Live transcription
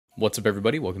What's up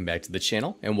everybody, welcome back to the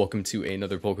channel, and welcome to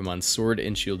another Pokemon Sword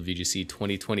and Shield VGC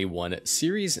 2021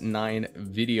 Series 9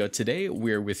 video. Today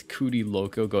we're with Cudi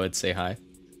Loco. Go ahead, say hi.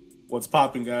 What's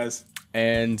popping, guys?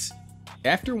 And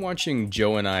after watching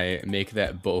Joe and I make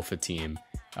that Bofa team,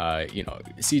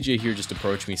 CJ here just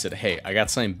approached me and said, hey, I got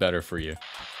something better for you.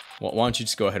 Well, why don't you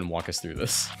just go ahead and walk us through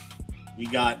this? We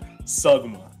got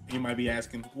SUGMA. You might be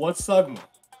asking, what's SUGMA?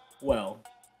 Well,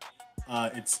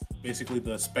 it's basically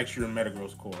the Spectrum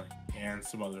Metagross core and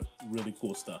some other really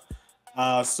cool stuff.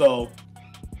 So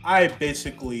I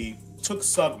basically took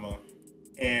SUGMA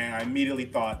and I immediately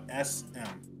thought SM.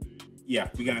 Yeah,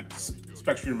 we got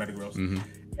Spectrum Metagross.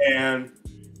 And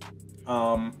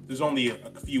there's only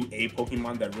a few A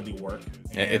Pokemon that really work.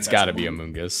 It's got to be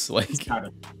Amoonguss. Like,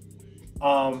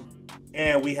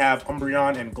 and we have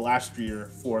Umbreon and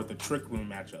Glastrier for the Trick Room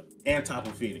matchup and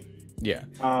Tapu Fini. Yeah.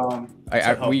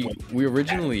 We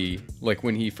originally, like,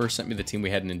 when he first sent me the team,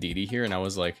 we had an Indeedee here, and I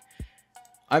was like,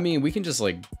 I mean, we can just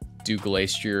like do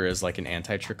Glastrier as like an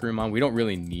anti-Trick Room on. We don't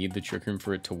really need the Trick Room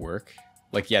for it to work.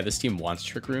 Like, yeah, this team wants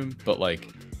Trick Room, but like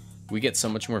we get so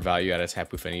much more value out of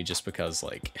Tapu Fini just because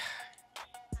like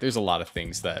there's a lot of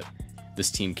things that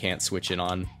this team can't switch in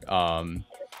on.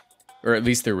 Or at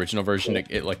least the original version,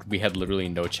 it like we had literally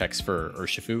no checks for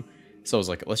Urshifu. So I was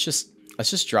like, let's just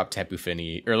drop Tapu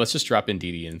Fini, or let's just drop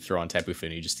Indeedee and throw on Tapu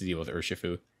Fini just to deal with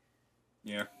Urshifu.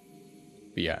 Yeah.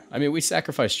 But yeah, I mean, we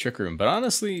sacrificed Trick Room, but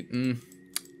honestly,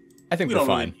 I think we're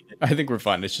fine. Really, I think we're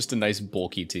fine. It's just a nice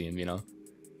bulky team, you know?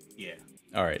 Yeah.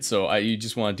 All right, so you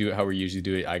just want to do it how we usually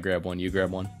do it. I grab one, you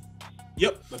grab one.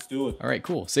 Yep, let's do it. All right,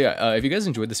 cool. So yeah, if you guys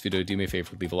enjoyed this video, do me a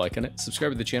favor, leave a like on it,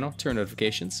 subscribe to the channel, turn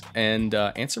notifications, and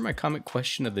answer my comment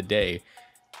question of the day.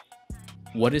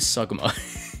 What is SUGMA?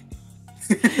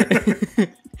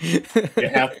 You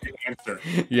have to answer.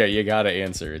 Yeah, you gotta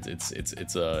answer.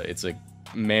 It's a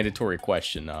mandatory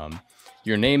question.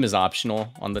 Your name is optional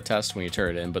on the test when you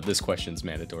turn it in, but this question's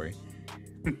mandatory.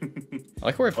 I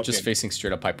like we're just facing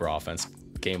straight up hyper offense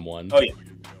game one. Oh yeah.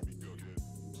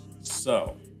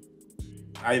 So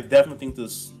I definitely think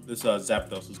this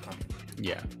Zapdos is coming.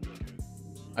 Yeah.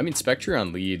 I mean, Spectre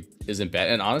on lead isn't bad,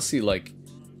 and honestly, like,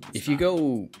 if you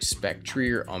go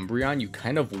Spectre or Umbreon, you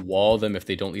kind of wall them if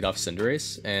they don't lead off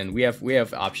Cinderace, and we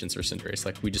have options for Cinderace.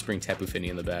 Like, we just bring Tapu Fini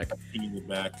in the back.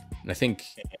 And I think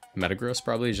Metagross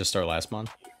probably is just our last mon.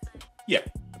 Yeah.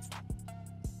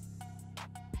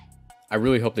 I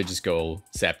really hope they just go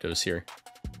Zapdos here.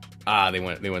 Ah, they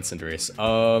went Cinderace.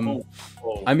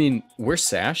 I mean, we're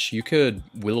Sash. You could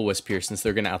Will-O-Wisp here since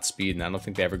they're gonna outspeed, and I don't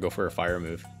think they ever go for a fire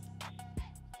move.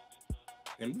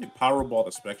 They might Power Ball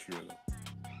the Spectre,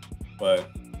 but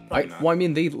well, I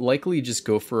mean, they likely just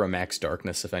go for a Max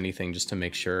Darkness, if anything, just to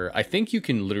make sure. I think you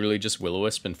can literally just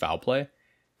Will-O-Wisp and Foul Play,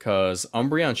 because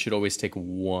Umbreon should always take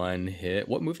one hit.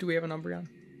 What move do we have in Umbreon?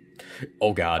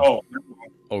 Oh god. Oh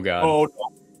god. Oh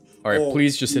no. All right,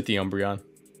 please just hit the Umbreon.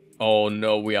 Oh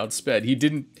no, we outsped. He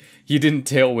didn't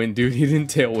Tailwind, dude. He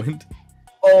didn't Tailwind.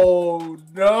 Oh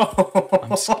no.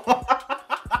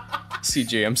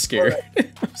 CJ, I'm scared.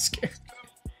 Right. I'm scared.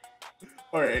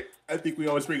 Alright, I think we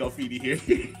always bring out Fini here.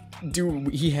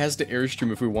 Dude, he has to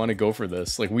Airstream if we want to go for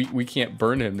this. Like, we can't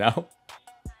burn him now.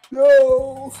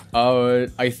 No.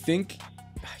 I think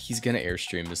he's gonna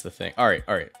Airstream is the thing. Alright.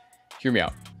 Hear me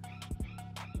out.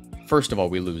 First of all,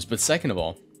 we lose. But second of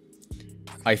all,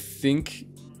 I think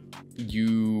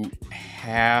you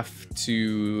have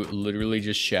to literally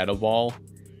just Shadow Ball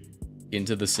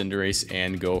into the Cinderace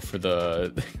and go for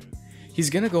the... He's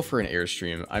gonna go for an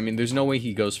Airstream. I mean, there's no way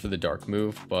he goes for the Dark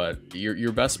move, but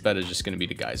your best bet is just gonna be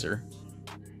the Geyser.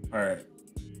 Alright.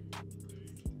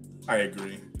 I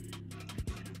agree.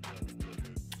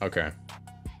 Okay.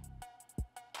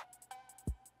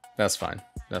 That's fine.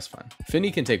 That's fine. Fini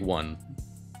can take one.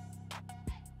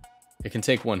 It can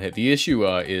take one hit. The issue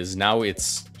is now he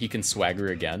can Swagger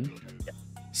again.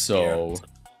 So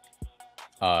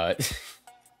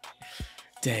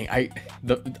dang,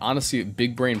 honestly,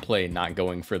 big brain play not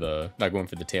going for the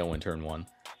Tailwind turn one.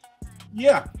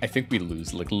 Yeah. I think we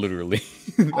lose, like, literally.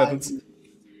 Yeah,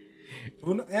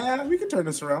 we can turn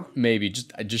this around. Maybe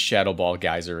just Shadow Ball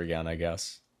Geyser again, I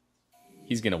guess.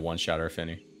 He's gonna one-shot our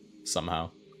Fini somehow.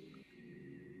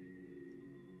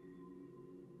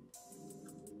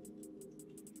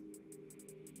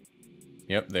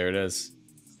 Yep, there it is.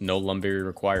 No Lumberry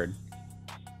required.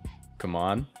 Come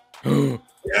on.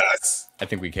 Yes! I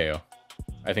think we KO.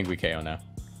 I think we KO now.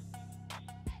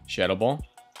 Shadow Ball.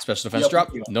 Special defense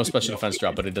drop? No special defense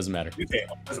drop, but it doesn't matter.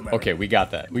 Okay, we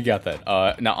got that. We got that.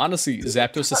 Now, honestly,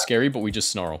 Zapdos is scary, but we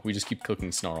just Snarl. We just keep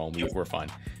cooking Snarl, and we're fine.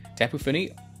 Tapu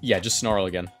Fini? Yeah, just Snarl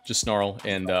again. Just Snarl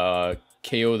and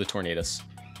KO the Tornadus.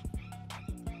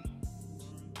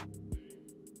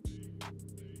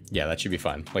 Yeah, that should be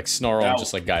fine. Like Snarl,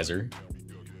 just like Geyser.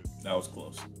 That was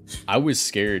close. I was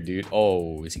scared, dude.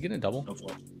 Oh, is he gonna double? No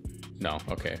fault. No,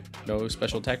 okay. No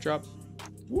special attack drop?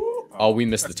 Woo. Oh, we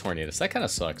missed the Tornadus. That kind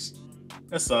of sucks.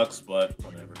 That sucks, but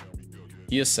whatever.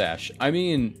 He has Sash. I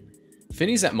mean,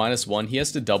 Finny's at -1. He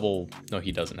has to double. No,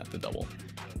 he doesn't have to double.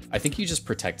 I think you just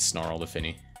protect Snarl to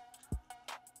Finny.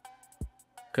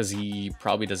 Because he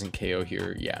probably doesn't KO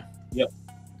here. Yeah. Yep.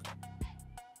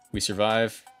 We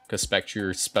survive. Because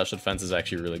Spectre special defense is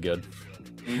actually really good.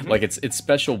 Like, its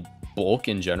special bulk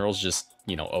in general is just,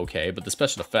 you know, okay. But the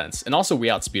special defense. And also, we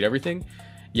outspeed everything.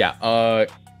 Yeah,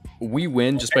 we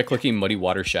win just by clicking Muddy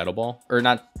Water Shadow Ball. Or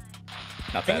not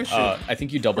that. I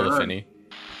think you double the Finny.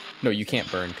 No, you can't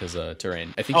burn because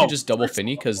terrain. I think you just double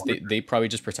Finny because they probably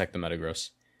just protect the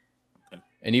Metagross.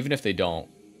 And even if they don't,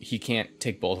 he can't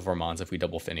take both of our Mons if we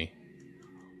double Finny.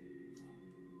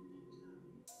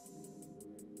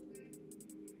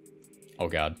 Oh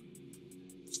god.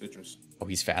 Citrus. Oh,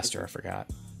 he's faster, I forgot.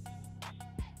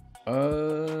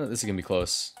 This is gonna be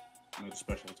close.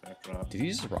 Special attack drop. Did he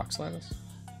use Rock Slide us?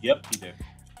 Yep, he did.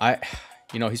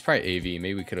 You know, he's probably AV.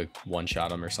 Maybe we could have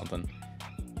one-shot him or something.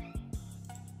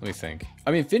 Let me think.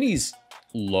 I mean, Finny's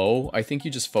low. I think you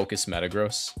just focus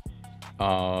Metagross.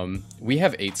 We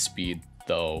have 8 speed,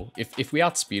 though. If we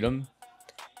outspeed him,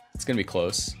 it's gonna be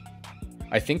close.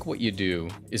 I think what you do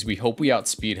is we hope we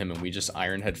outspeed him and we just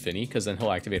Iron Head Finny, because then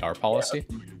he'll activate our policy.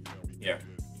 Yeah.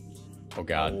 Oh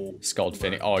god. Scald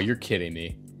Finny. Oh, you're kidding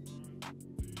me.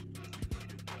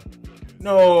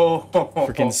 No.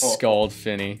 Freaking Scald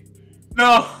Finny.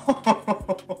 No.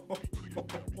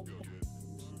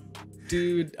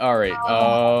 Dude, alright.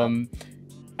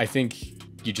 I think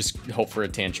you just hope for a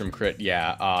Tantrum crit.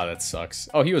 Yeah, that sucks.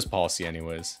 Oh, he was policy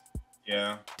anyways.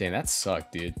 Yeah. Dang, that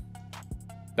sucked, dude.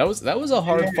 That was a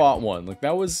hard fought one. Like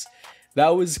that was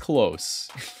close.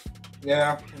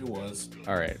 Yeah, it was.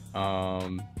 Alright.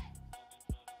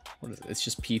 What is it? It's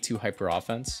just P2 hyper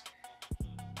offense.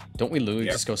 Don't we literally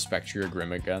just go Spectre or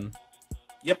Grim again?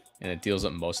 Yep. And it deals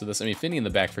up most of this. I mean, Finny in the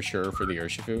back for sure for the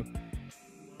Urshifu.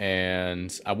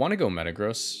 And I want to go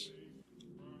Metagross.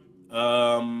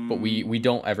 But we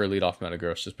don't ever lead off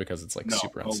Metagross just because it's like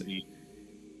super unsafe.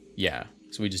 Yeah,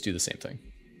 so we just do the same thing.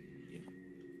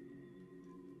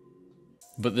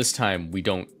 But this time we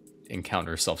don't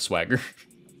encounter Self-Swagger.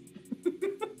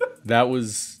 That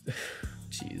was...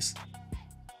 Jeez.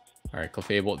 Alright,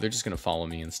 Clefable, they're just gonna follow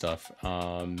me and stuff.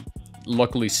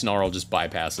 Luckily Snarl just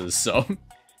bypasses, so...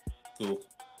 Cool.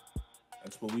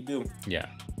 That's what we do. Yeah.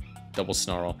 Double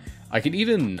Snarl. I could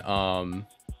even, No,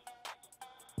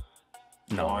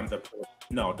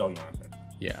 don't yawn.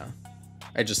 Yeah.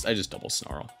 I just double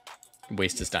Snarl.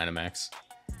 Waste his Dynamax.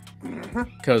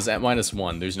 Because at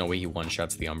 -1, there's no way he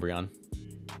one-shots the Umbreon.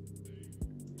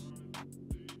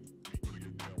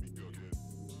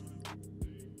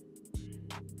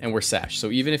 And we're Sash,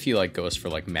 so even if he like goes for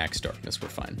like max darkness, we're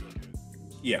fine.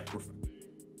 Yeah, we're fine.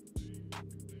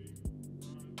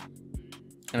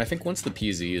 And I think once the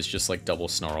PZ is just like double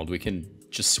snarled, we can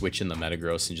just switch in the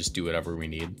Metagross and just do whatever we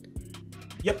need.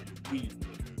 Yep, we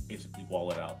basically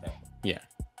wall it out that way. Yeah.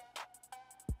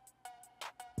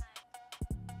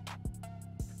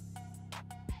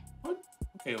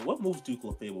 What moves do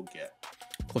Clefable get?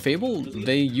 Clefable,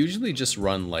 they usually just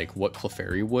run like what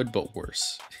Clefairy would, but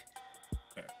worse.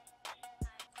 Okay.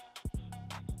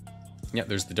 Yeah,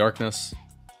 there's the darkness.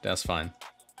 That's fine.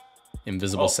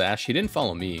 Invisible Sash. He didn't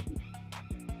follow me.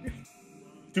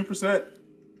 2%.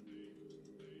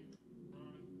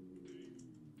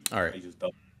 Alright.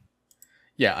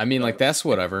 Yeah, I mean, like, that's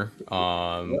whatever.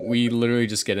 We literally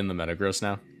just get in the Metagross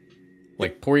now.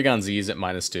 Like, Porygon Z is at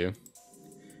 -2.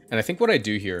 And I think what I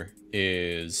do here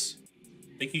is...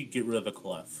 I think you get rid of the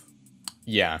Clef.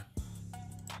 Yeah.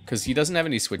 Because he doesn't have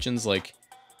any switch-ins, like...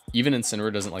 Even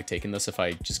Incineroar doesn't like taking this if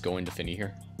I just go into Finny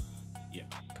here. Yeah.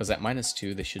 Because at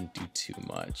 -2, they shouldn't do too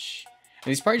much. And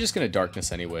he's probably just going to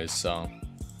Darkness anyways, so...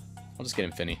 I'll just get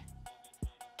him Finny.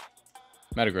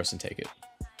 Metagross and take it.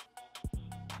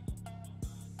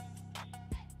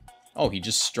 Oh, he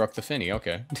just struck the Finny,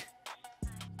 okay.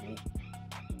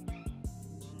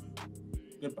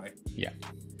 Goodbye. Yeah.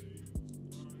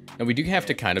 Now we do have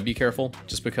to kind of be careful,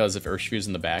 just because if Urshifu's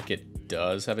in the back, it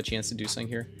does have a chance to do something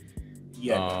here.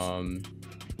 Yeah.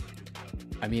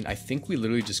 I mean, I think we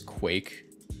literally just Quake.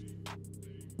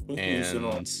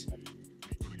 And...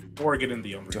 Or get in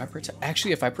the Umbreon. Do I protect?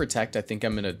 Actually, if I protect, I think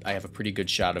I have a pretty good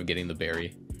shot of getting the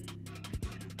berry.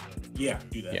 Yeah,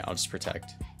 do that. Yeah, I'll just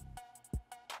protect.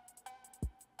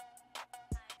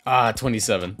 Ah,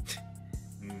 27.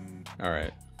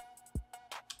 Alright.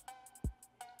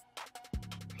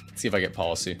 Let's see if I get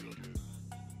policy.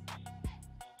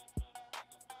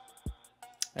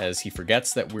 as he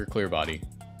forgets that we're clear body.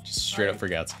 Just straight up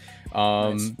forgets.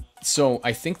 Nice. So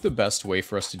I think the best way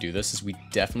for us to do this is we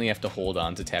definitely have to hold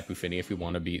on to Tapu Fini if we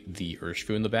want to beat the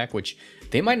Urshifu in the back, which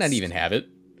they might not even have it.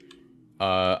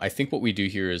 I think what we do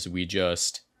here is we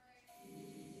just...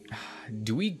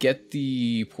 Do we get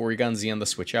the Porygon Z on the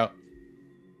switch out?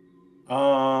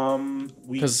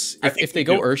 Because if they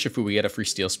go Urshifu, we get a free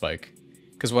Steel Spike.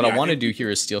 Because what I want to do here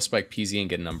is Steel Spike PZ and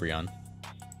get an Umbreon.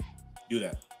 Do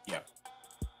that, yeah.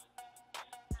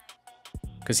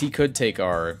 Because he could take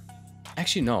our...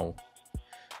 Actually, no.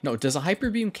 No, does a Hyper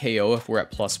Beam KO if we're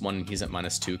at +1 and he's at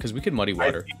 -2? Because we could Muddy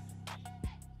Water.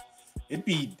 It'd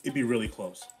be really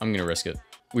close. I'm gonna risk it.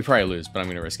 We probably lose, but I'm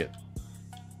gonna risk it.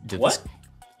 What?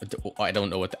 I don't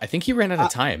know what... I think he ran out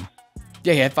of time.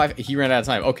 Yeah, he had 5. He ran out of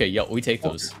time. Okay, yeah, we take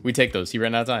those. We take those. He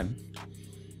ran out of time.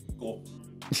 Cool.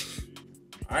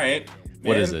 All right.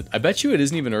 What is it? I bet you it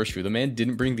isn't even Urshifu. The man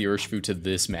didn't bring the Urshifu to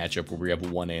this matchup where we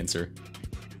have one answer.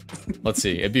 Let's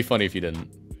see. It'd be funny if he didn't.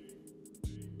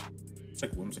 It's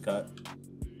like Whimsicott.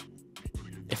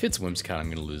 If it's Whimsicott, I'm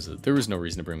gonna lose it. There was no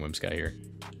reason to bring Whimsicott here.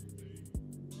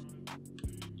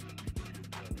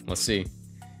 Let's see.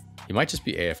 He might just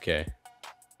be AFK.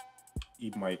 He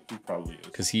probably is.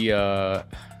 Because he,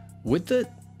 would that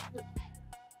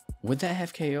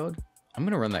have KO'd? I'm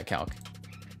gonna run that calc.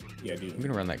 Yeah, dude. I'm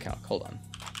gonna run that calc. Hold on.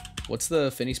 What's the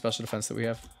Fini special defense that we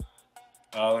have?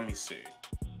 Let me see.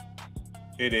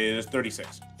 It is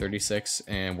 36. 36,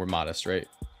 and we're modest, right?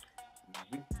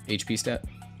 HP stat?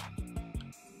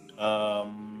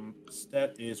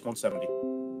 Stat is 170.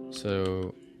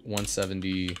 So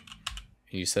 170. And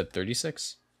you said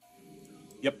 36?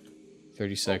 Yep.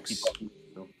 36.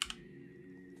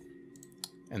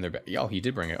 And they're back. Oh, he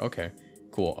did bring it. Okay.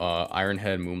 Cool. Iron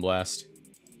Head, Moonblast.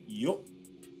 Yup.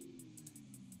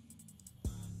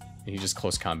 And he just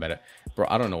close combat it. Bro,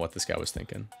 I don't know what this guy was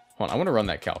thinking. Hold on, I want to run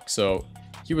that calc. So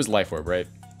he was Life Orb, right?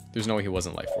 There's no way he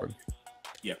wasn't Life Orb.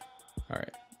 Yep.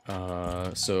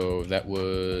 Alright. So that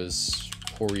was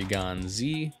Porygon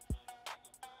Z.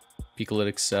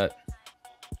 Picolytic set.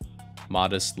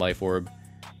 Modest Life Orb.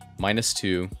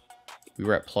 -2. We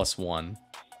were at +1.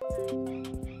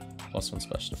 +1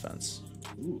 special defense.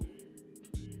 Ooh.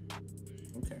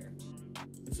 Okay.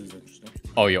 This is interesting.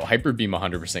 Oh, yo, Hyper Beam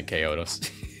 100% KO'd us.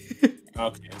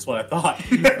 Okay, that's what I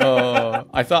thought.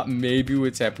 I thought maybe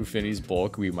with Tapu Fini's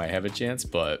bulk we might have a chance,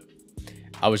 but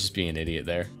I was just being an idiot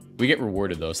there. We get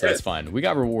rewarded though, so that's fine. We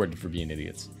got rewarded for being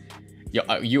idiots. Yo,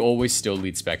 you always still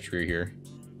lead Spectre here.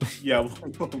 Yeah,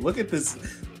 look at this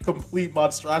complete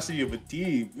monstrosity of a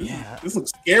team. This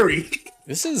looks scary.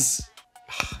 This is...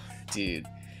 Dude.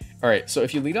 Alright, so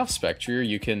if you lead off Spectre,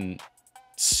 you can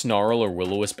Snarl or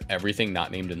Will-O-Wisp everything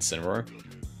not named Incineroar.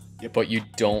 Yep. But you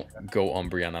don't go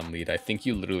Umbreon on lead. I think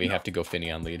you literally have to go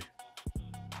Fini on lead.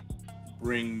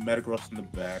 Bring Metagross in the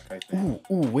back, I think.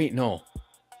 Ooh, wait, no.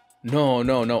 No.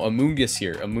 Amoonguss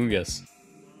here. Amoonguss.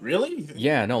 Really?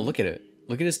 Yeah, no, look at it.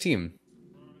 Look at his team.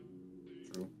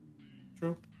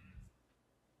 True.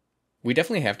 We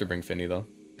definitely have to bring Fini, though.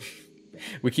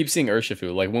 We keep seeing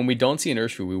Urshifu. Like, when we don't see an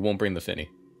Urshifu, we won't bring the Fini.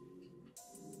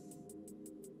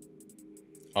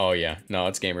 Oh, yeah. No,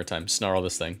 it's gamer time. Snarl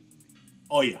this thing.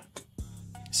 Oh, yeah.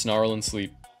 Snarl and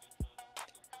sleep.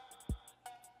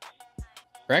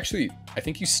 Or actually, I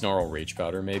think you Snarl Rage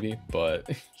Powder, maybe, but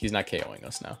he's not KOing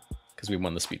us now, because we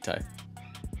won the speed tie.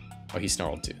 Oh, he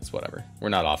Snarled too. It's whatever. We're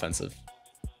not offensive.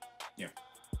 Yeah.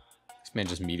 This man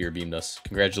just Meteor Beamed us.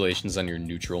 Congratulations on your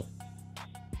neutral.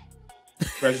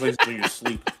 Congratulations on your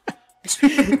sleep.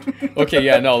 Okay,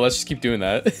 yeah, no, let's just keep doing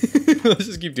that. Let's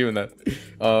just keep doing that.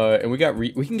 And we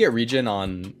can get regen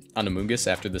on Amoonguss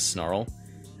after this Snarl.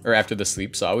 Or after the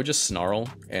sleep, so I would just Snarl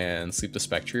and sleep the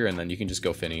Spectre, and then you can just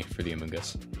go Fini for the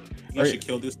Amoonguss. You should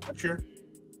kill this Spectre.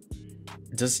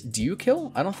 Do you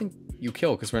kill? I don't think you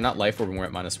kill, because we're not Life Orb and we're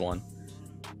at -1.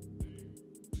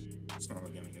 Snarl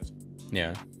again, I guess.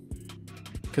 Yeah.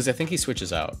 Because I think he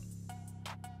switches out.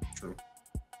 True.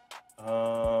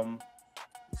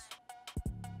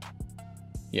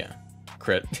 Yeah.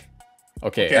 Crit.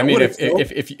 Okay, I mean,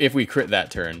 if we crit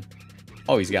that turn...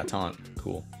 Oh, he's got taunt.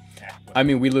 Cool. I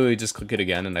mean, we literally just click it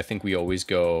again, and I think we always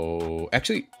go...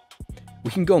 Actually,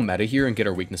 we can go meta here and get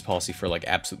our weakness policy for, like,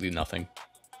 absolutely nothing.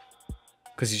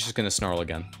 Because he's just going to Snarl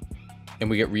again. And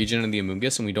we get regen in the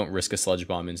Amoonguss, and we don't risk a Sludge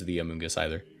Bomb into the Amoonguss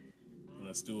either.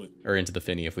 Let's do it. Or into the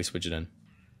Fini if we switch it in.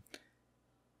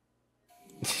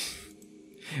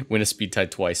 Win a speed tie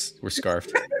twice. We're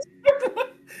scarfed.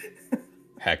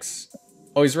 Hex.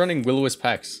 Oh, he's running Will-O-Wisp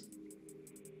Hex.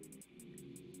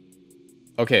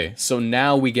 Okay, so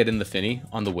now we get in the Fini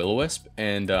on the Will-O-Wisp,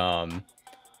 and,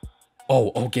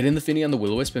 Oh, get in the Fini on the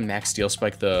Will-O-Wisp and max Steel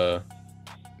Spike the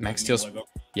Max Steel's...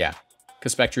 Yeah,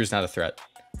 because Spectre is not a threat.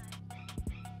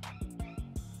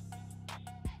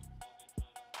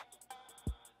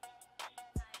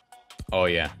 Oh,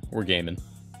 yeah. We're gaming.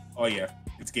 Oh, yeah.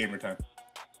 It's gamer time.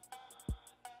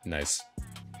 Nice.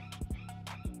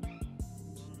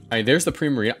 All right, there's the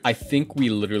Pre-Marina. I think we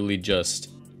literally just...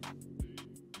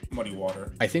 Muddy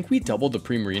water. I think we doubled the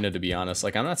Pre-Marina, to be honest.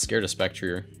 Like, I'm not scared of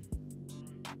Spectre.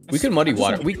 We could Muddy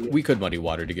Water. We could Muddy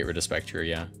Water to get rid of Spectre,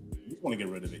 yeah. We want to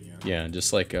get rid of it, yeah. Yeah,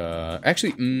 just like,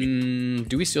 actually,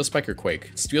 do we Steel Spike or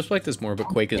Quake? Steel Spike does more, but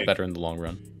Quake is better in the long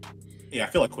run. Yeah, I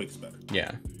feel like Quake's better.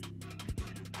 Yeah.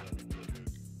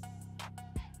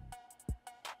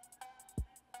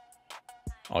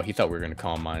 Oh, he thought we were going to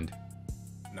Calm Mind.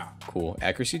 Nah. Cool.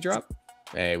 Accuracy drop?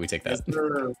 Hey, we take that.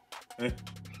 Yes,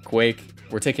 Quake,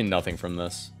 we're taking nothing from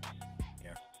this.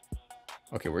 Yeah.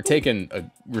 Okay, we're taking a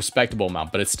respectable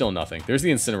amount, but it's still nothing. There's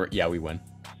the Incinerate. Yeah, we win.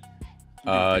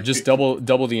 Just double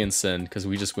the Incin, because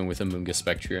we just win with Amoonguss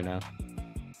Spectre now.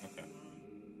 Okay.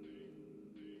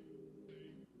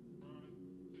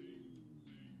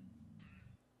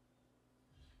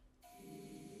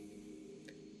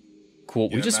 Cool.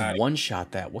 We just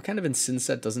one-shot that. What kind of Incin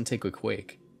set doesn't take a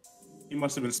Quake? He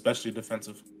must have been specially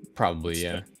defensive. Probably,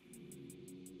 yeah.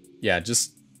 Yeah,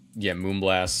 just... Yeah,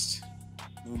 Moonblast.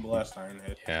 Moonblast, Iron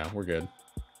Head. Yeah, we're good.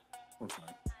 We're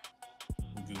fine.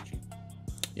 We're Gucci.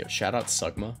 Yo, shout out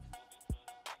SUGMA.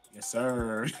 Yes,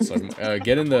 sir. SUGMA.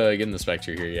 Get in the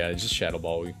Spectre here. Yeah, just Shadow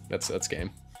Ball. That's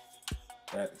game.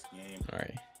 That is game. All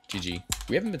right. GG.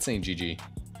 We haven't been saying GG.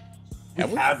 We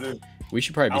haven't. We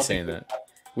should probably be saying that.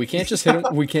 We can't just hit him.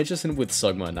 We can't just hit him with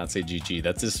SUGMA and not say GG.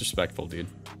 That's disrespectful, dude.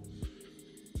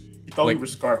 You thought we were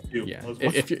Scarf too. Yeah.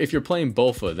 If you're playing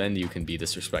Bofa, then you can be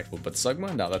disrespectful. But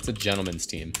SUGMA, no, that's a gentleman's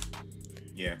team.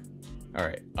 Yeah. All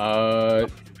right.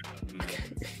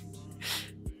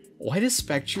 Why does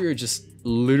Spectre just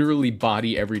literally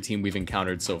body every team we've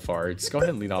encountered so far? Just go ahead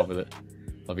and lead off with it.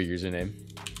 Love your username.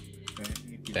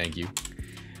 Thank you.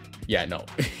 Yeah, no.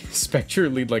 Spectre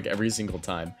lead like every single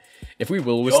time. If we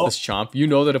will-o-wisp this Chomp, you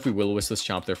know that if we will-o-wisp this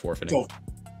Chomp, they're forfeiting.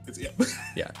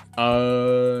 Yeah.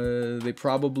 They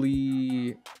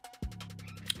probably...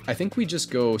 I think we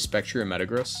just go Spectre and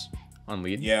Metagross on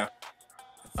lead. Yeah.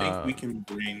 I think we can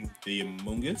bring the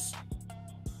Amoonguss.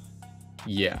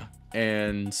 Yeah.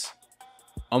 And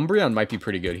Umbreon might be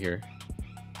pretty good here.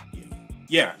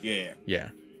 Yeah.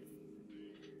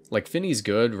 Like, Finny's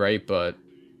good, right? But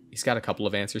he's got a couple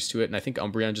of answers to it. And I think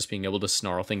Umbreon just being able to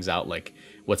snarl things out, like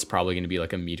what's probably going to be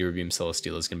like a Meteor Beam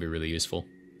Celesteela is going to be really useful.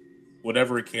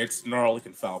 Whatever it can't snarl, it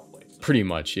can foul play. So. Pretty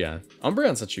much, yeah.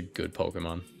 Umbreon's such a good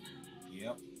Pokemon.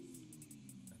 Yep.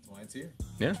 That's why it's here.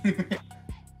 Yeah.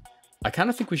 I kind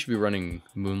of think we should be running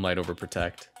Moonlight over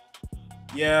Protect.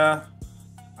 Yeah.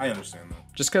 I understand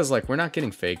that. Just because, like, we're not getting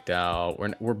faked out.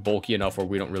 We're bulky enough where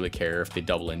we don't really care if they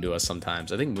double into us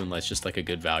sometimes. I think Moonlight's just, like, a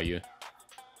good value.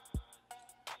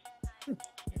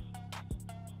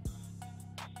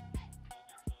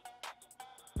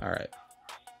 Alright.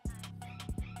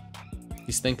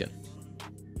 He's thinking.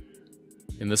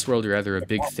 In this world, you're either a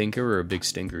big thinker or a big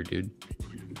stinker, dude.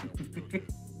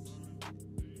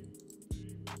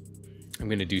 I'm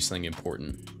going to do something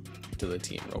important to the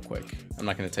team real quick. I'm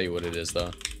not going to tell you what it is,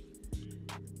 though.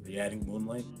 Are you adding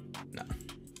Moonlight? No.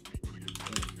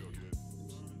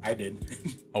 I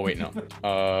did. Oh, wait, no.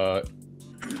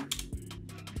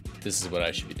 This is what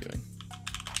I should be doing.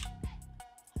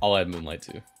 I'll add Moonlight,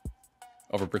 too.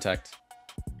 Overprotect.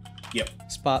 Yep.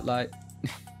 Spotlight.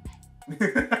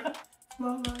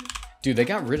 Dude, they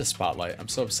got rid of Spotlight. I'm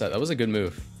so upset. That was a good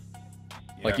move.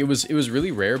 Yeah. Like, it was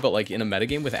really rare, but, like, in a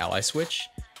metagame with Ally Switch,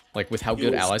 like, with how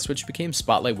good Ally Switch became,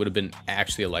 Spotlight would have been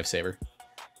actually a lifesaver.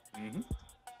 Mm-hmm.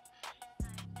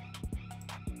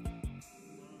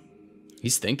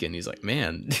 He's thinking. He's like,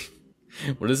 man,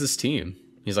 what is this team?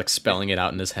 He's, like, spelling it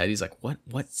out in his head. He's like, what?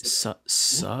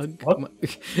 Sug? What?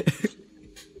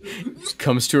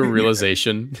 Comes to a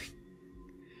realization.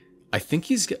 I think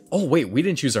he's... Oh, wait, we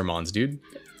didn't choose our Mons, dude.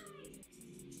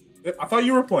 I thought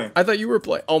you were playing. I thought you were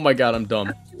playing. Oh my god, I'm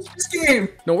dumb. This game.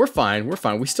 No, we're fine. We're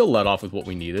fine. We still let off with what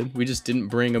we needed. We just didn't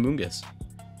bring Amoonguss.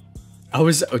 I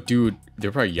was... Oh, dude,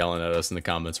 they're probably yelling at us in the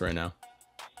comments right now.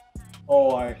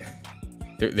 Oh,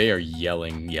 They are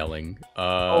yelling.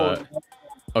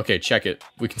 Okay, check it.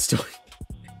 We can still...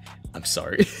 I'm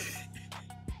sorry.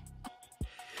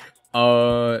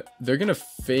 They're gonna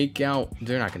fake out...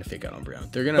 They're not gonna fake out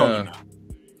Umbreon. They're gonna...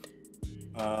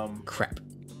 Crap.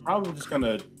 Probably just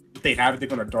gonna... If they have it, they're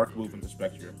gonna Dark Move into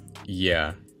Spectre.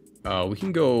 Yeah. We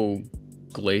can go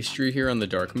Glacier here on the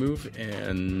Dark Move,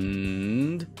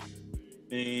 and...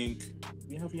 We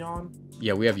have Yawn?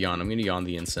 Yeah, we have Yawn. I'm gonna Yawn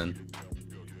the Incin.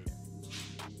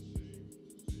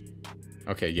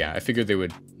 Okay, yeah, I figured they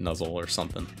would nuzzle or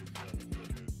something.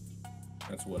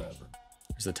 That's whatever.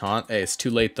 There's a taunt. Hey, it's too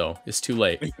late though. It's too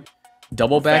late.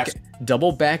 Double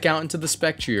back out into the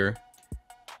Spectrier.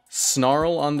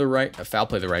 Snarl on the right. Foul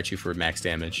play the Raichu for max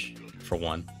damage for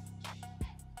 1.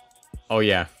 Oh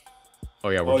yeah. Oh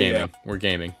yeah, we're gaming. Yeah. We're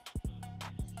gaming.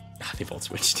 Ah, they both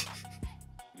switched.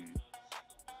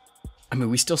 I mean,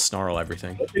 we still snarl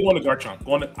everything. They want to Garchomp.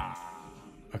 Go on to...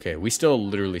 Okay, we still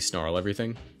literally snarl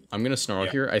everything. I'm gonna snarl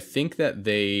here. I think that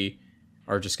they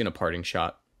are just gonna parting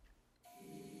shot,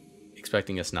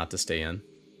 expecting us not to stay in.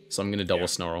 So I'm gonna double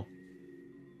snarl.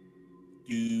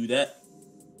 Do that.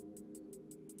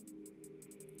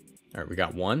 All right, we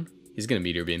got 1. He's gonna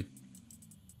Meteor Beam.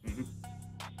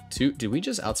 2. Did we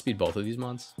just outspeed both of these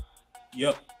mons?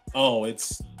 Yep. Oh,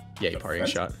 it's... Yeah, parting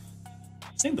shot.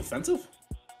 Same defensive?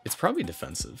 It's probably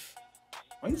defensive.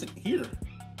 Why is it here?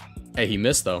 Hey, he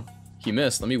missed though. He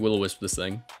missed. Let me Will-O-Wisp this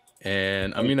thing.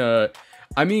 And I'm gonna...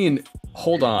 I mean,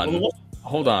 hold on.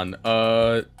 Hold on.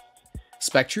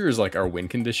 Spectre is like our win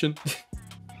condition.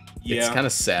 Yeah. It's kind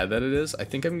of sad that it is. I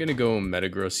think I'm gonna go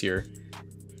Metagross here.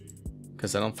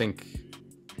 Because I don't think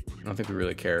we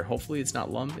really care. Hopefully it's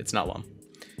not Lum. It's not Lum.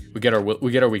 We get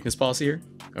our weakness policy here.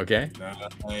 Okay.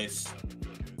 Nice.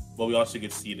 Well, we also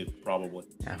get seeded, probably.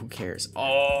 Yeah, who cares?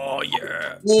 Oh,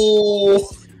 yeah. Oh.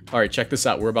 All right, check this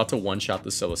out. We're about to one-shot the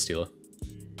Celesteela.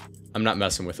 I'm not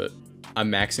messing with it.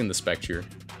 I'm maxing the Spectre.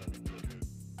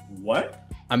 What?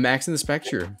 I'm maxing the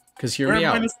Spectre. Because hear me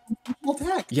out.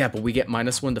 Attack. Yeah, but we get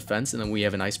 -1 defense, and then we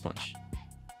have an Ice Punch.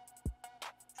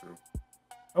 True.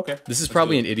 Okay. This is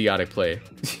probably an idiotic play.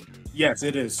 Yes,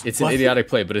 it is. It's an idiotic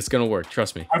play, but it's going to work.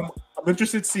 Trust me. I'm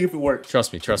interested to see if it works.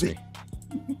 Trust me. Trust me.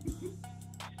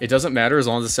 It doesn't matter as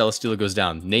long as the Celesteela goes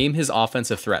down. Name his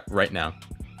offensive threat right now.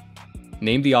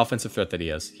 Name the offensive threat that he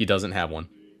has. He doesn't have one.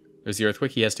 There's the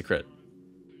Earthquake. He has to crit.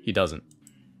 He doesn't.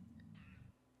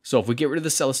 So if we get rid of the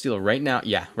Celesteela right now...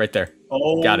 Yeah, right there.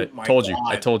 Oh, got it. Told you.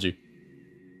 I told you.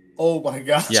 Oh my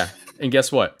gosh. Yeah. And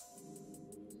guess what?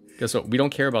 Guess what? We don't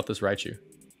care about this Raichu.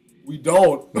 We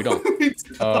don't. We don't.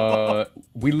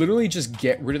 We literally just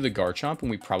get rid of the Garchomp and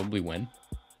we probably win.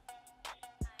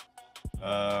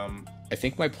 I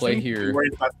think my play here...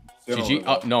 GG.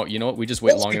 Oh, no, you know what? We just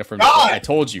wait long enough for him to play. I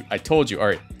told you. I told you. All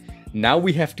right. Now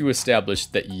we have to establish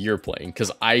that you're playing, because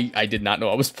I did not know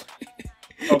I was playing.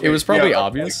 Okay, it was probably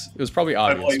obvious. It was probably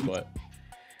obvious, but...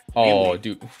 Oh,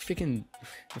 dude. We're freaking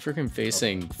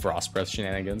facing Frost Breath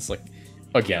shenanigans, like,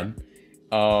 again.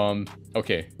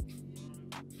 Okay.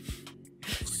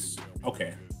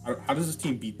 Okay. How does this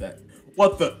team beat that?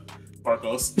 What the...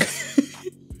 Barcos.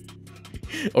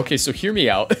 Okay, so hear me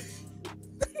out.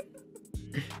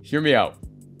 Hear me out.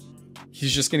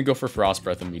 He's just going to go for Frost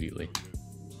Breath immediately.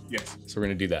 Yes. So we're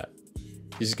going to do that.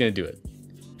 He's just going to do it.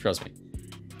 Trust me.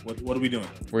 What are we doing?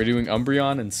 We're doing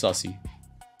Umbreon and Sussy.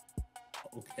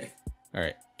 Okay. All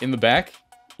right. In the back,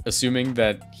 assuming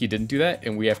that he didn't do that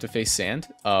and we have to face Sand,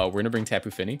 we're going to bring Tapu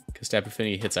Fini, because Tapu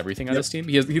Fini hits everything on this team.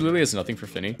 He literally has nothing for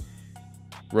Fini.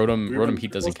 Rotom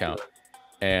Heat doesn't count.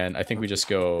 And I think we just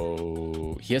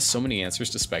go... He has so many answers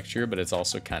to Spectre, but it's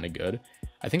also kind of good.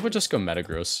 I think we'll just go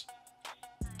Metagross.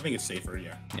 I think it's safer,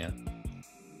 yeah. Yeah.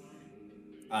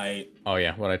 Oh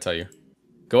yeah, what'd I tell you?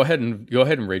 Go ahead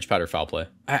and Rage Powder Foul Play.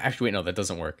 Actually, wait, no, that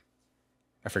doesn't work.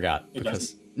 I forgot.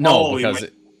 Because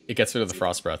it gets rid of the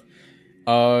Frost Breath.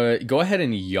 Go ahead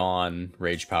and Yawn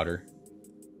Rage Powder.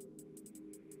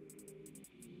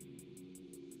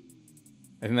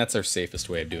 I think that's our safest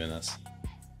way of doing this.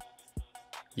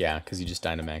 Yeah, because he just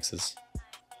Dynamaxes.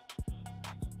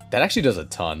 That actually does a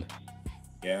ton.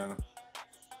 Yeah.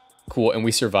 Cool, and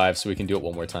we survive, so we can do it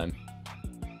one more time.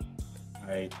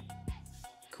 Alright.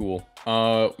 Cool.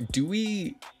 Do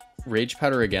we Rage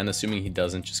Powder again, assuming he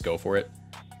doesn't just go for it?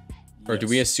 Or do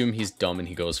we assume he's dumb and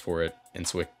he goes for it and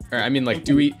switch? Or, I mean, like,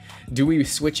 do we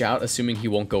switch out assuming he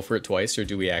won't go for it twice, or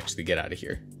do we actually get out of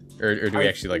here? Or do we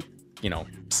actually, like, you know,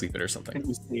 sleep it or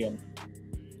something?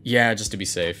 Yeah, just to be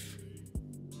safe.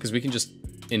 Because we can just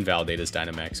invalidate his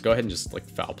Dynamax. Go ahead and just, like,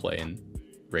 Foul Play and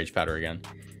Rage Powder again.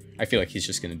 I feel like he's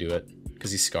just going to do it.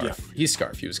 Because he's Scarf. Yeah. He's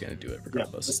Scarf. He was going to do it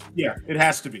regardless. Yeah, it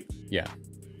has to be. Yeah.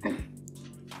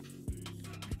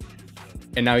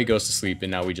 And now he goes to sleep,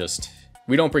 and now we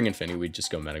don't bring Infinity, we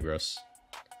just go Metagross.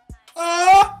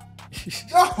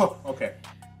 Oh, okay.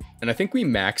 And I think we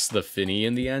max the Finny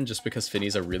in the end, just because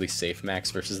Finny's a really safe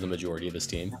max versus the majority of his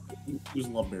team. He was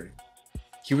Lumberry.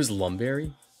 He was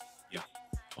Lumberry? Yeah.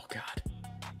 Oh, God.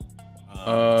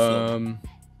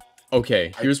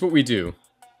 Okay, here's what we do.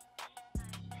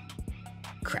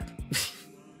 Crap.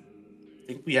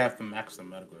 think we have to max the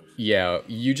Metagross. Yeah,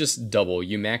 you just double.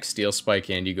 You max Steel Spike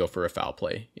and you go for a foul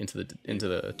play into the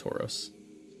Tauros.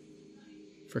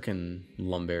 Freaking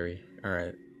Lumberry. All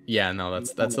right. Yeah, no,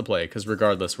 that's the play because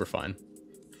regardless, we're fine.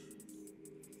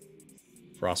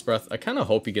 Frost Breath. I kind of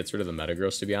hope he gets rid of the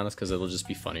Metagross, to be honest, because it'll just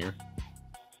be funnier.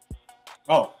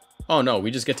 Oh. Oh no,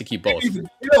 we just get to keep both.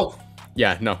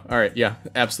 Yeah, no. All right, yeah,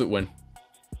 absolute win.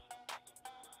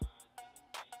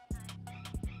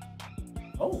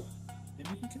 Oh.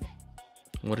 Didn't even kill.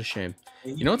 What a shame.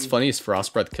 You know what's funny is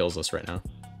Frost Breath kills us right now.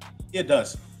 Yeah, it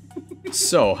does.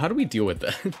 So how do we deal with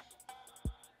that?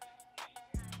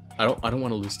 I don't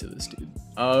want to lose to this dude.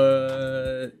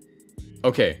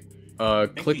 Okay.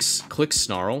 Click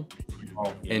Snarl.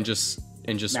 Oh, yeah. And just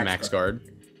max guard.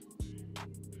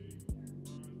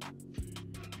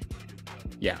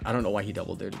 Yeah, I don't know why he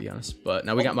doubled there, to be honest. But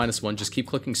now we got -1. Just keep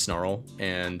clicking Snarl,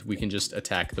 and we can just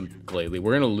attack the Glalie.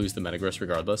 We're going to lose the Metagross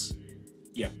regardless.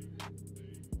 Yeah.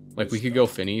 Like, we could go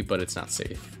Finny, but it's not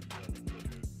safe.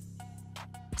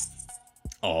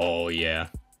 Oh, yeah.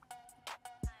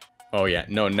 Oh, yeah.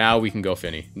 No, now we can go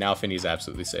Finny. Now Finny's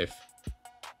absolutely safe.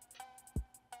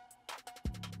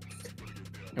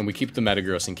 And we keep the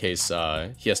Metagross in case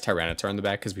he has Tyranitar in the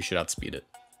back, because we should outspeed it.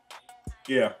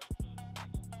 Yeah.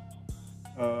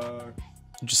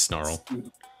 Just Snarl.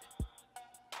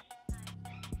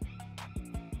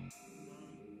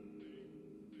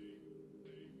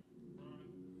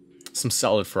 Some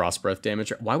solid Frost Breath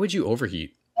damage. Why would you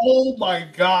overheat? Oh my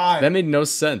god! That made no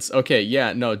sense. Okay,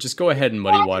 yeah, no, just go ahead and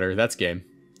Muddy Water. That's game.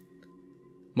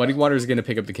 Muddy Water is going to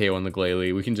pick up the KO on the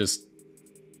Glalie. We can just...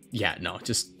 Yeah, no,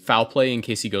 just foul play in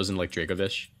case he goes in like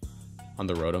Dracovish on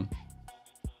the Rotom.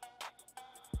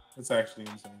 That's actually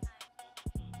insane.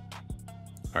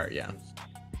 Alright, yeah.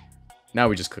 Now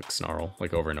we just click Snarl,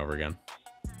 like, over and over again.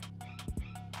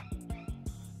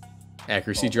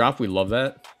 Accuracy drop, we love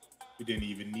that. We didn't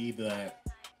even need that.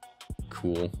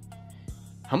 Cool.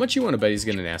 How much you want to bet he's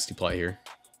going to Nasty Plot here?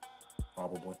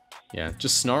 Probably. Yeah,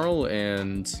 just Snarl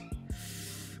and...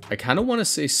 I kind of want to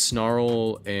say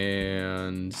Snarl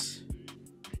and...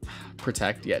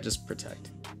 Protect. Yeah, just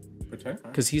Protect. Protect?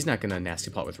 Because he's not going to Nasty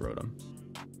Plot with Rotom.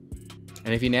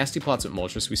 And if he Nasty Plots with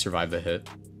Moltres, we survive the hit.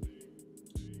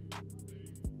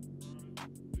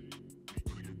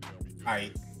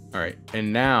 Alright,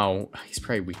 and now... He's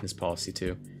probably Weakness Policy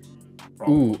too.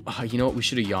 Probably. Ooh, you know what? We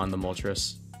should have yawned the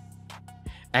Moltres.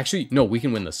 Actually, no, we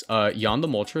can win this. Yawn the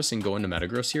Moltres and go into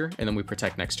Metagross here, and then we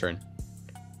Protect next turn.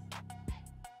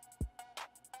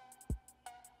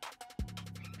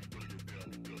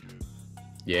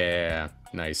 Yeah,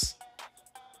 nice.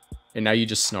 And now you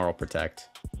just Snarl Protect.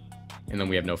 And then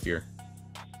we have no fear.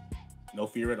 No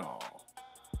fear at all.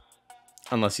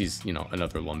 Unless he's, you know,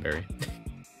 another Lumberry.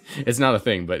 It's not a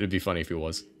thing, but it'd be funny if he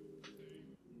was.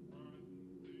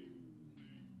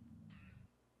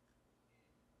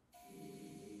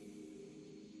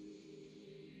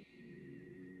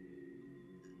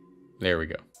 There we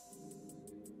go.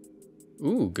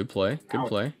 Ooh, good play. Good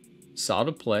play.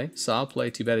 Solid play. Solid play.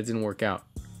 Too bad it didn't work out.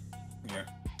 Yeah.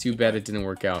 Too bad it didn't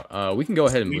work out. We can go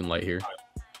ahead and Moonlight here.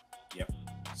 Yep.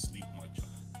 Sleep my child.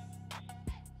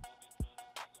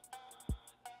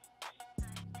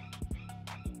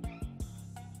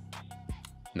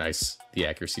 Nice. The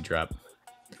accuracy drop.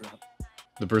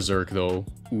 The Berserk, though.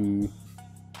 Ooh.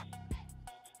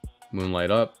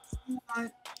 Moonlight up.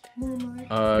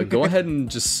 Go ahead and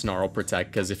just Snarl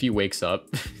Protect, because if he wakes up,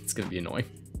 it's going to be annoying.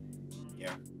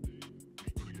 Yeah.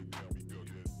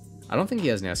 I don't think he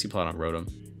has Nasty Plot on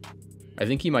Rotom. I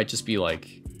think he might just be like...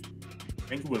 I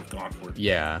think he would have gone for it.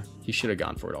 Yeah, he should have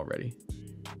gone for it already.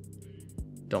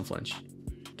 Don't flinch.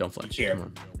 Don't flinch. Come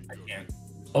on. I can't.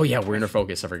 Oh yeah, we're Inner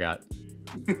Focus. I forgot.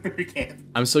 We can't.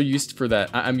 I'm so used for that.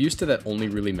 I'm used to that only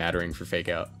really mattering for Fake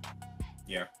Out.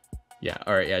 Yeah. Yeah.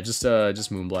 All right. Yeah. Just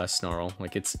Moonblast Snarl.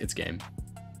 Like it's game.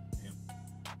 Yeah.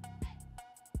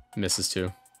 Misses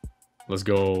too. Let's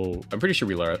go. I'm pretty sure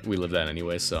we live that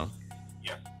anyway. So.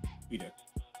 Yeah, we did.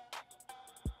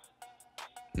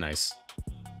 Nice.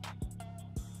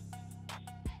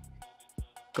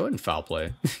 Go ahead and foul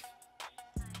play.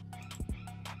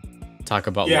 Talk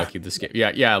about lucky this game.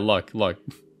 Yeah. Luck. Luck,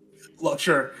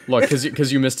 sure. Luck,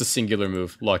 because you missed a singular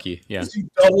move. Lucky. Yeah. You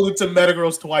doubled into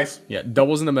Metagross twice. Yeah.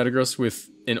 Doubles into Metagross with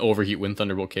an Overheat Wind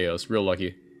Thunderbolt KOs. Real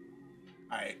lucky.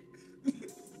 Alright.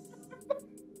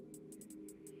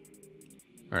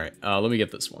 Alright. Let me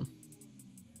get this one.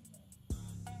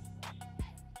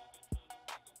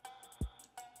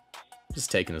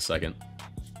 Just taking a second.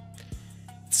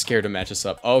 Scared to match us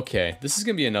up. Okay, this is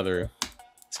gonna be another.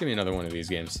 It's gonna be another one of these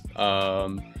games.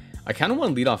 I kind of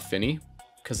want to lead off Finny,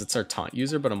 because it's our taunt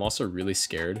user, but I'm also really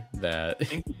scared that... I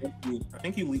think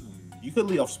you could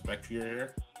lead off Spectre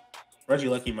here.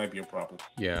 Regieleki might be a problem.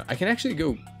 Yeah, I can actually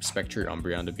go Spectre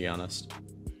Umbreon, to be honest.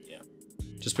 Yeah.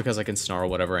 Just because I can snarl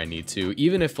whatever I need to.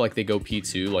 Even if, like, they go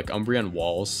P2, like, Umbreon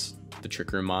walls the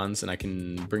Trick Room Mons, and I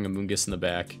can bring a Moongus in the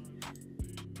back.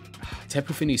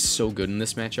 Tapu Fini's so good in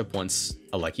this matchup once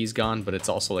Aleki's gone, but it's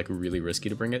also, like, really risky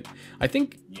to bring it. I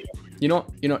think, you know,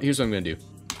 here's what I'm going to do.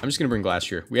 I'm just going to bring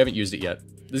Glastrier. We haven't used it yet.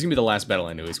 This is going to be the last battle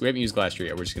anyways. We haven't used Glastrier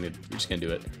yet. We're just going to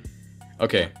do it.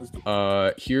 Okay.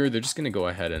 Here, they're just going to go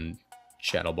ahead and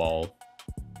Shadow Ball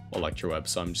Electroweb,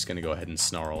 so I'm just going to go ahead and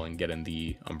Snarl and get in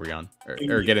the Umbreon.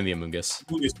 Or get in the Amoonguss.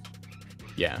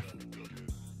 Yeah.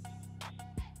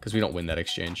 Because we don't win that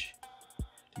exchange.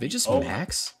 Did they just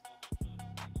max?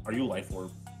 Are you Life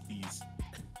Orb? Please.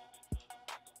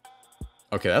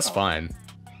 Okay, that's fine.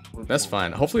 That's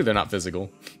fine. Hopefully they're not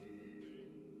physical.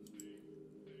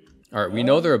 Alright, we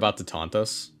know they're about to taunt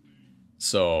us.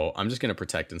 So I'm just going to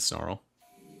protect and Snarl.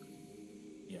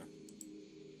 Yeah.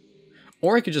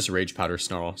 Or I could just Rage Powder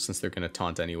Snarl since they're going to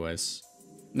taunt anyways.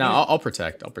 No, I'll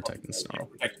protect. I'll protect and Snarl.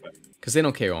 Because they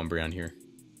don't KO Umbreon here.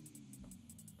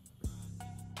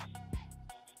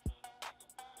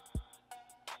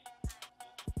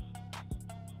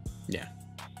 Yeah.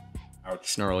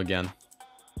 Ouch. Snarl again.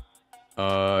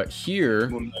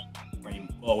 Here...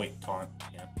 Oh, wait, taunt.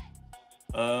 Yeah.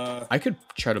 I could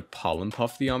try to Pollen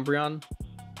Puff the Umbreon.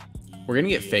 We're gonna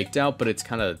get faked out, but it's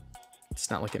kind of... It's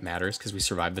not like it matters, because we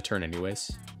survived the turn anyways.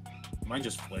 Might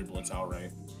just Flare Blitz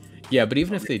outright. Yeah, but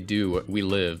even if they do, we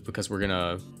live, because we're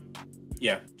gonna...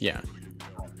 Yeah. Yeah.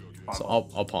 So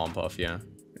I'll Pollen Puff, yeah,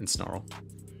 and Snarl.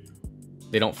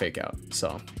 They don't fake out,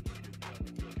 so...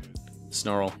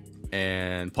 Snarl.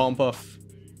 And Pollen Puff.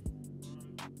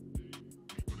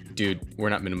 Dude, we're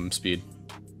not minimum speed.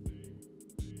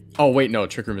 Oh wait, no,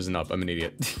 Trick Room isn't up. I'm an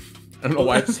idiot. I don't know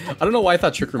why. I don't know why I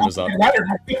thought Trick Room was up.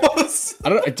 I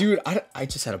don't, dude. I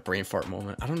just had a brain fart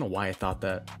moment. I don't know why I thought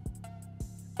that.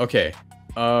 Okay.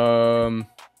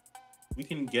 We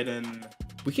can get in.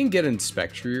 We can get in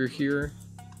Spectrier here.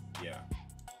 Yeah.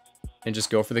 And just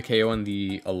go for the KO on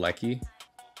the Aleki.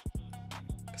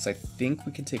 Because I think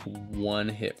we can take one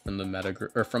hit from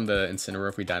the or from the Incineroar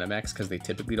if we Dynamax, because they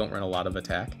typically don't run a lot of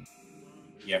attack.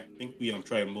 Yeah, I think we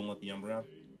try and Moonlight the Umbreon.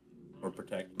 Or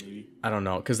Protect, maybe. I don't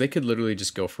know, because they could literally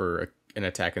just go for an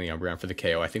attack on the Umbreon for the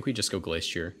KO. I think we just go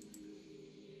Glacier.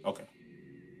 Okay.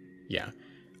 Yeah.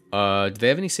 Do they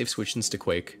have any safe switch-ins to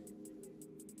Quake?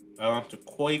 To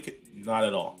Quake, not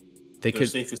at all. Their could...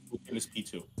 safest switch-in is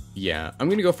P2. Yeah, I'm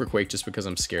going to go for Quake just because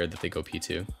I'm scared that they go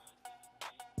P2.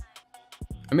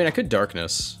 I mean, I could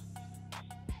Darkness.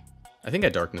 I think I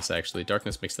Darkness, actually.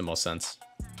 Darkness makes the most sense.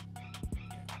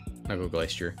 I'll go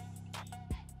Glacier.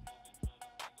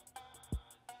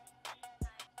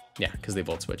 Yeah, because they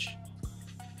Volt Switch.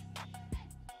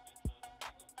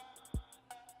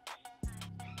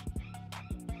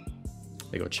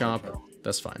 They go Chomp.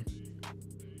 That's fine.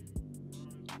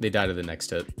 They die to the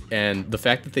next hit. And the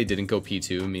fact that they didn't go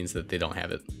P2 means that they don't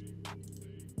have it.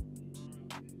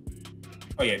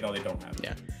 Oh yeah, no, they don't have it.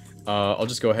 Yeah. I'll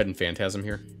just go ahead and Phantasm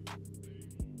here.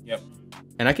 Yep.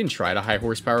 And I can try to high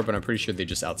horsepower, but I'm pretty sure they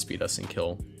just outspeed us and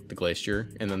kill the Glacier.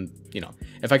 And then, you know,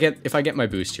 if I get my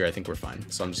boost here, I think we're fine.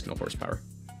 So I'm just gonna horsepower.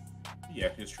 Yeah,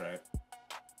 just try it.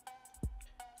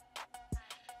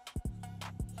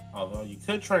 Although you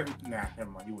could try. Nah,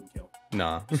 never mind. You wouldn't kill.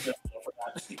 Nah.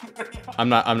 I'm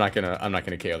not gonna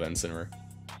KO that Incineroar.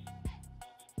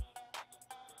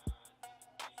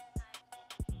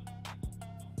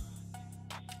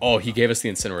 Oh, he gave us the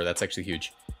Incineroar. That's actually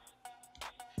huge.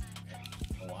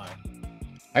 Why?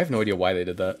 I have no idea why they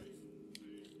did that.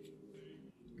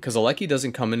 Because Aleki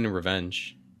doesn't come in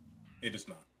Revenge. It is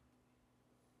not.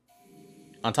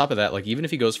 On top of that, like, even if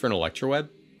he goes for an Electroweb,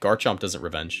 Garchomp doesn't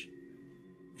Revenge.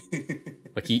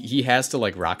 Like, he has to,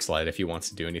 like, Rock Slide if he wants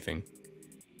to do anything.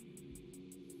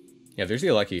 Yeah, there's the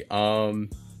Aleki.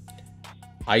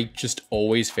 I just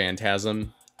always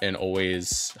Phantasm and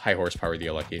always high horsepower the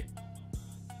Aleki.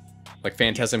 Like,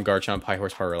 Phantasm, Garchomp, high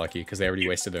horsepower Aleki, because they already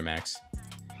wasted their max.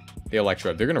 The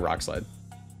Electroweb, they're gonna Rock Slide.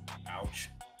 Ouch.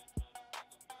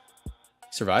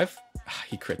 Survive? Ah,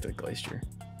 he crit the Glacier.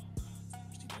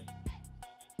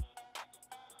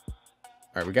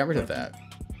 Alright, we got rid of that.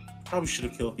 Probably should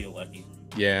have killed the Aleki.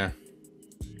 Yeah.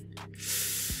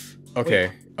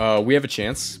 Okay. We have a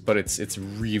chance, but it's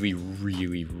really,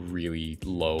 really, really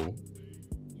low.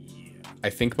 Yeah.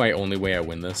 I think my only way I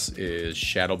win this is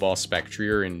Shadow Ball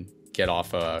Spectrier and get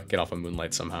off a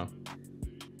Moonlight somehow.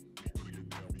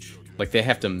 Like, they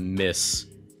have to miss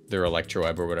their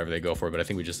Electroweb or whatever they go for, but I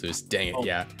think we just lose. Dang it,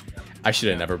 yeah. I should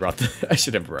have never brought the. I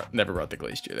should have never brought the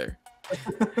glacier there.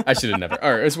 I should have never.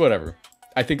 All right, it's whatever.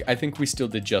 I think we still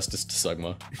did justice to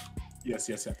SUGMA. Yes,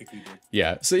 I think we did.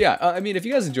 Yeah, so yeah, I mean, if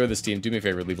you guys enjoy this team, do me a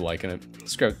favor, leave a like and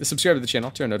subscribe to the channel,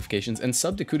 turn on notifications, and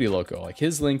sub to Cudi Loco. Like,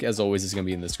 his link, as always, is going to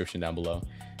be in the description down below.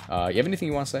 You have anything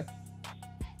you want to say?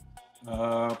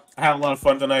 I had a lot of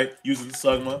fun tonight using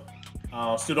SUGMA.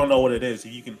 Still don't know what it is.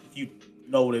 If you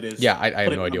know what it is. Yeah, I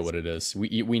have no idea what it is. We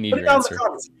need your answer.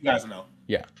 You guys know.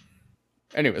 Yeah.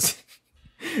 Anyways.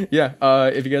 Yeah,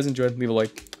 if you guys enjoyed, leave a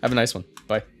like. Have a nice one.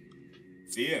 Bye.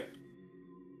 See ya.